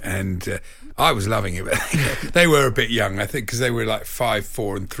grandchildren, and I was loving it, but they were a bit young, I think, because they were like 5,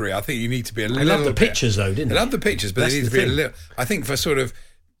 4 and 3. I think you need to be a little bit... They love the pictures, though, didn't they? They love the pictures, but they need to be a little... I think for sort of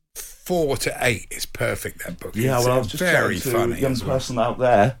 4 to 8 is perfect, that book. Yeah, well, I was just very funny. A young person out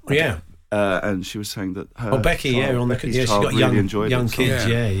there. Yeah. And she was saying that her Becky, she's got really young kids.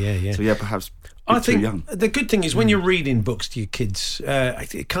 Yeah. So perhaps I think too young. The good thing is when you're reading books to your kids,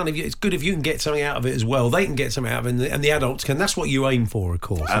 it's good if you can get something out of it as well. They can get something out of it, and the adults can. That's what you aim for, of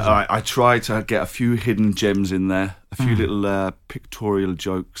course. I try to get a few hidden gems in there, a few little pictorial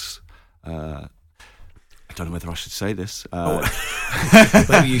jokes. I don't know whether I should say this.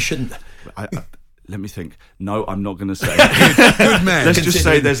 Maybe you shouldn't. Let me think. No, I'm not going to say it. Good man. Let's just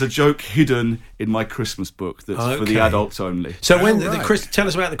say there's a joke hidden in my Christmas book that's for the adults only. So tell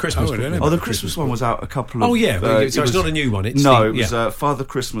us about the Christmas book. The Christmas one was out a couple of... Oh, yeah. So it's not a new one. It was Father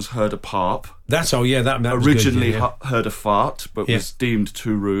Christmas heard a parp. That was originally good, heard a fart, but was deemed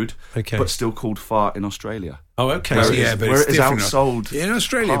too rude, but still called fart in Australia. Oh, okay. Where it is outsold. In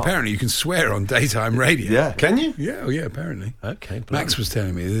Australia, apparently, you can swear on daytime radio. Yeah. Can you? Yeah, apparently. Okay. Max was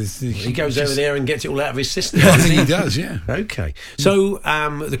telling me. He goes over there and gets it all out of his system. I think he does, yeah. Okay. So,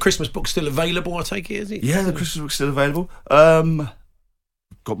 the Christmas book's still available, I take it, is it? Yeah, the Christmas book's still available.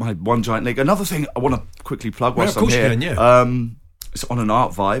 Got my One Giant League. Another thing I want to quickly plug whilst I'm here. You can, it's on an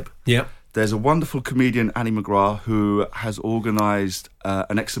art vibe. Yeah. There's a wonderful comedian, Annie McGrath, who has organised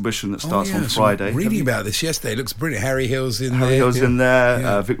an exhibition that starts on Friday. I was reading about this yesterday. It looks brilliant. Harry Hill's in there. Harry Hill's in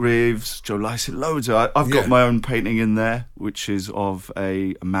there. Vic Reeves, Joe Lycett, loads. I've got my own painting in there, which is of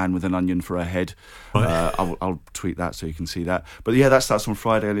a man with an onion for a head. Right. I'll tweet that so you can see that. But yeah, that starts on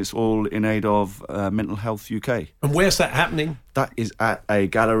Friday, and it's all in aid of Mental Health UK. And where's that happening? That is at a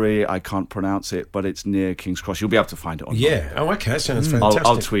gallery. I can't pronounce it, but it's near King's Cross. You'll be able to find it online. Yeah. Oh, okay. That sounds fantastic.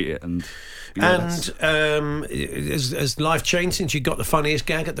 I'll tweet it and... Yeah, has life changed since you got the funniest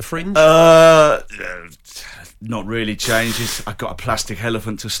gag at the Fringe? Not really changed. I've got a plastic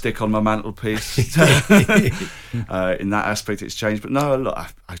elephant to stick on my mantelpiece. In that aspect, it's changed. But no, look,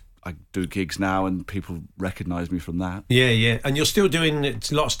 I do gigs now, and people recognise me from that. Yeah. And you're still doing a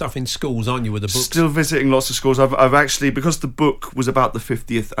lot of stuff in schools, aren't you, with the books? Still visiting lots of schools. I've actually, because the book was about the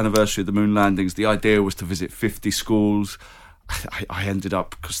 50th anniversary of the moon landings, the idea was to visit 50 schools. I ended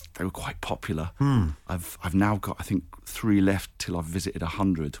up, because they were quite popular. I've now got, I think, 3 left till I've visited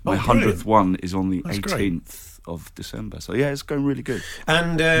 100. My 100th one is on the 18th of December. So yeah, it's going really good.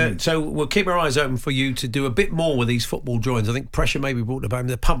 And so we'll keep our eyes open for you to do a bit more with these football drawings. I think pressure may be brought about.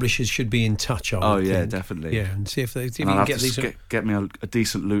 The publishers should be in touch. I would think. Definitely. Yeah, and see if you can get these. Get me a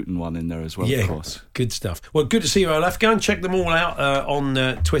decent Luton one in there as well. Of course. Good stuff. Well, good to see you, Olaf. Go and check them all out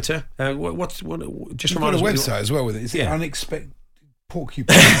on Twitter. Just remind us. You've got a website as well with it. It's Unexpected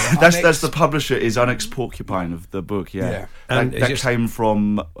Porcupine. That's the publisher is Unexpected Porcupine of the book. Yeah. And that came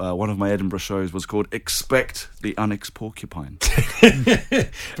from one of my Edinburgh shows. Was called Expect the Unexpected Porcupine.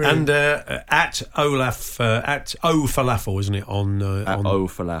 And at Olaf at O Falafel, isn't it? On O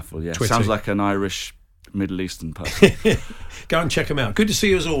Falafel. Yeah. Twitter. Sounds like an Irish Middle Eastern person. Go and check them out. Good to see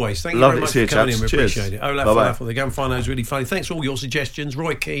you as always. Thank you Lovely very much to see for coming you, in. We Cheers. appreciate it. Olaf Falafel. They go and find those really funny. Thanks for all your suggestions.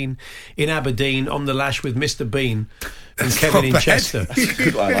 Roy Keane in Aberdeen, on the lash with Mr. Bean and Kevin in Chester. That's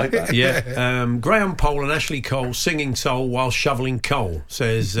good. I like that. Yeah. Graham Pole and Ashley Cole singing soul while shoveling coal,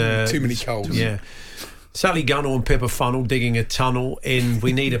 says... Too many coals. Yeah. Sally Gunnell and Pippa Funnell digging a tunnel in...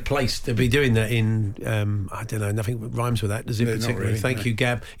 We need a place to be doing that in... I don't know, nothing rhymes with that, does it, particularly? Really, Thank you,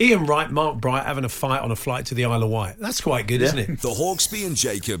 Gab. Ian Wright, Mark Bright having a fight on a flight to the Isle of Wight. That's quite good, isn't it? The Hawksbee and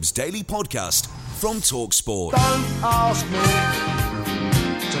Jacobs Daily Podcast from TalkSport. Don't ask me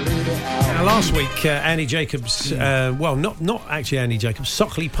Now, last week, Andy Jacobs, well, not actually Andy Jacobs,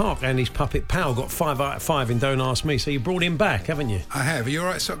 Stockley Park, Andy's puppet pal, got 5 out of 5 in Don't Ask Me, so you brought him back, haven't you? I have. Are you all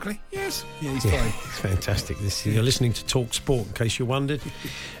right, Stockley? Yes. Yeah, he's fine. It's fantastic. You're listening to Talk Sport, in case you wondered.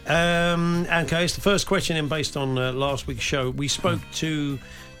 Okay, it's the first question in based on last week's show. We spoke to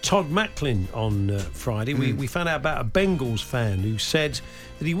Todd Macklin on Friday. We found out about a Bengals fan who said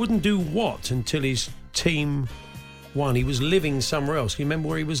that he wouldn't do what until his team won. He was living somewhere else. Can you remember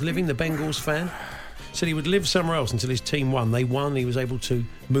where he was living, the Bengals fan? Said he would live somewhere else until his team won. They won. He was able to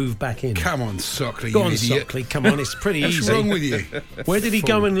move back in. Come on, Stockley, Go on, idiot. Stockley. Come on, it's pretty easy. What's wrong with you? Where did he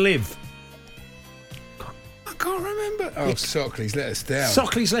go and live? I can't remember. Oh, Stockley's let us down.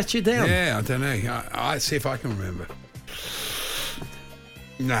 Stockley's let you down? Yeah, I don't know. I'll see if I can remember.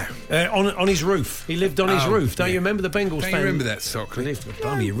 No. On his roof. He lived on his roof. Don't you remember the Bengals fan? Don't you remember that, Stockley?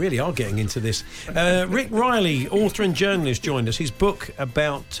 Blimey, you really are getting into this. Rick Riley, author and journalist, joined us. His book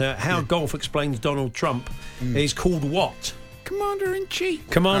about how golf explains Donald Trump is called what? Commander-in-Chief.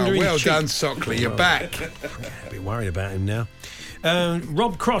 Commander-in-Chief. Well done, Stockley. You're back. A bit worried about him now.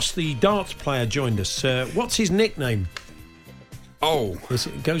 Rob Cross, the darts player, joined us. What's his nickname? Oh.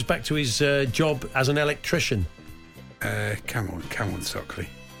 It goes back to his job as an electrician. Come on, Stockley.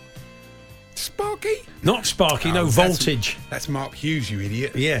 Sparky? Not Sparky, no, Voltage. That's Mark Hughes, you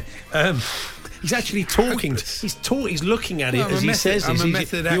idiot. Yeah. He's actually talking. He's looking at it as he says this. I'm a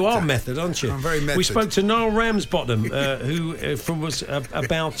method actor. You are method, aren't you? I'm very method. We spoke to Niall Ramsbottom, who was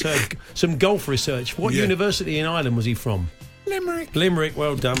about some golf research. What university in Ireland was he from? Limerick.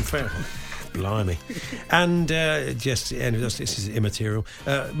 Well done. Fair. Blimey. And this is immaterial.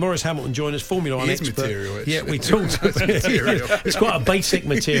 Maurice Hamilton joined us, Formula One expert. Material, yeah, we talked. It's quite a basic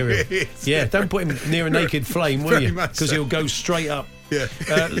material. Yeah, don't put him near a naked flame, will you? Because he'll go straight up. Yeah.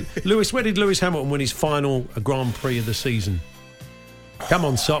 Where did Lewis Hamilton win his final Grand Prix of the season? Come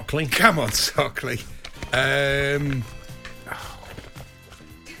on, Stockley.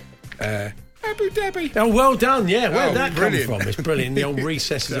 Abu Dhabi. Oh, well done, yeah. Where'd that brilliant. come from? It's brilliant in the old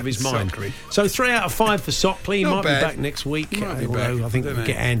recesses of his mind. Sockley. So 3 out of 5 for Stockley. He might be back next week. Although I think we'll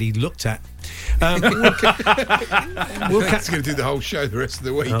get Andy looked at. It's going to do the whole show the rest of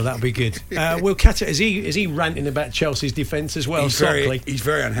the week. Oh, that'll be good. We'll catch it. Is he ranting about Chelsea's defence as well, Stockley? He's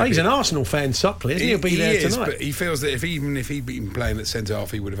very unhappy. Oh, he's an Arsenal fan, Stockley, isn't he? He'll be there tonight. But he feels that even if he'd been playing at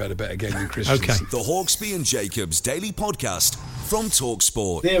centre-half, he would have had a better game than Christensen. Okay. The Hawksby and Jacobs Daily Podcast from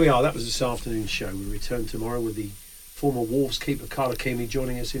TalkSport. There we are. That was this afternoon's show. We return tomorrow with the former Wolves keeper, Carla Keamy,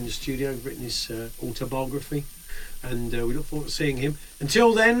 joining us in the studio, written his autobiography. And we look forward to seeing him.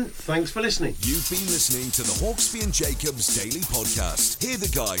 Until then, thanks for listening. You've been listening to the Hawksby and Jacobs Daily Podcast. Hear the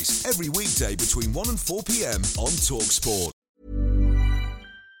guys every weekday between 1 and 4 p.m. on TalkSport.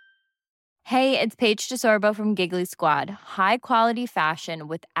 Hey, it's Paige DeSorbo from Giggly Squad. High quality fashion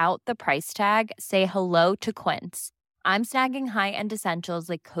without the price tag. Say hello to Quince. I'm snagging high-end essentials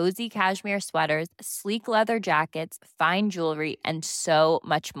like cozy cashmere sweaters, sleek leather jackets, fine jewelry, and so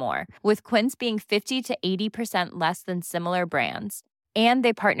much more. With Quince being 50 to 80% less than similar brands. And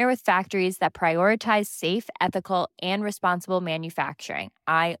they partner with factories that prioritize safe, ethical, and responsible manufacturing.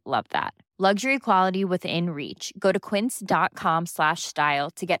 I love that. Luxury quality within reach. Go to quince.com/style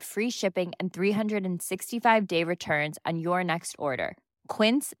to get free shipping and 365-day returns on your next order.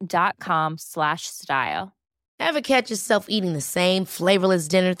 Quince.com/style. Ever catch yourself eating the same flavorless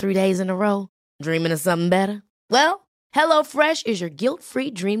dinner 3 days in a row? Dreaming of something better? Well, HelloFresh is your guilt-free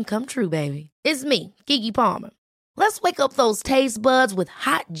dream come true, baby. It's me, Keke Palmer. Let's wake up those taste buds with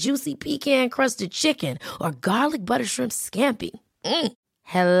hot, juicy pecan-crusted chicken or garlic butter shrimp scampi.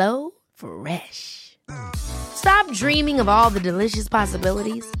 HelloFresh. Stop dreaming of all the delicious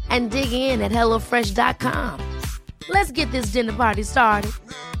possibilities and dig in at HelloFresh.com. Let's get this dinner party started.